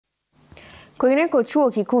Kwingineko,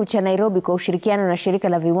 Chuo Kikuu cha Nairobi kwa ushirikiano na Shirika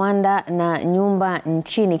la Viwanda na Nyumba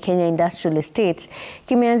nchini Kenya Industrial Estates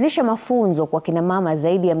kimeanzisha mafunzo kwa kina mama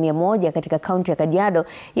zaidi ya 100 katika kaunti ya Kajiado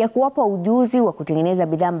ya kuwapa ujuzi wa kutengeneza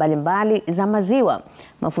bidhaa mbalimbali za maziwa.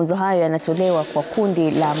 Mafunzo hayo yanatolewa kwa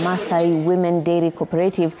kundi la Masai Women Dairy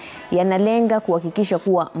Cooperative, yanalenga kuhakikisha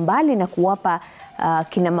kuwa mbali na kuwapa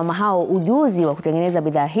kina mama hao ujuzi wa kutengeneza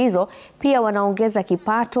bidhaa hizo, pia wanaongeza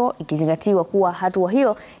kipato, ikizingatiwa kuwa hatua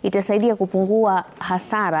hiyo itasaidia kupungua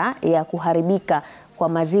hasara ya kuharibika kwa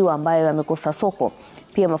maziwa ambayo yamekosa soko.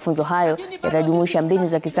 Pia mafunzo hayo yatajumuisha mbinu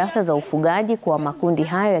za kisasa za ufugaji kwa makundi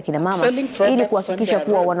hayo ya kina mama ili kuhakikisha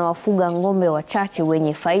kuwa wanawafuga ng'ombe wachache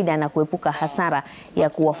wenye faida na kuepuka hasara ya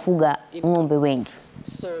kuwafuga ng'ombe wengi.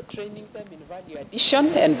 So training them in value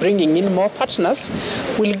addition and bringing in more partners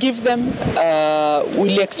will give them,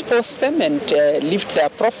 will expose them and lift their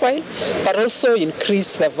profile, but also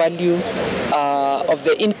increase the value of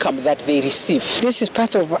the income that they receive. This is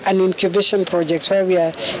part of an incubation project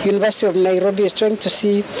where University of Nairobi is trying to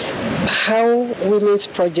see how women's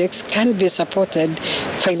projects can be supported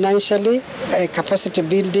financially, capacity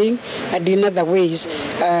building, and in other ways,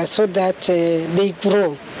 so that they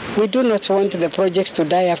grow. We do not want the projects to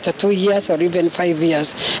die after 2 years or even 5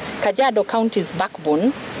 years. Kajiado County's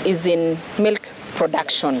backbone is in milk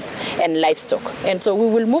production and livestock. And so we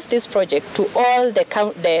will move this project to all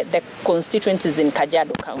the constituencies in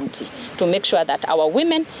Kajiado County to make sure that our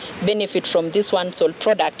women benefit from this one sole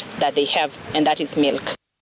product that they have, and that is milk.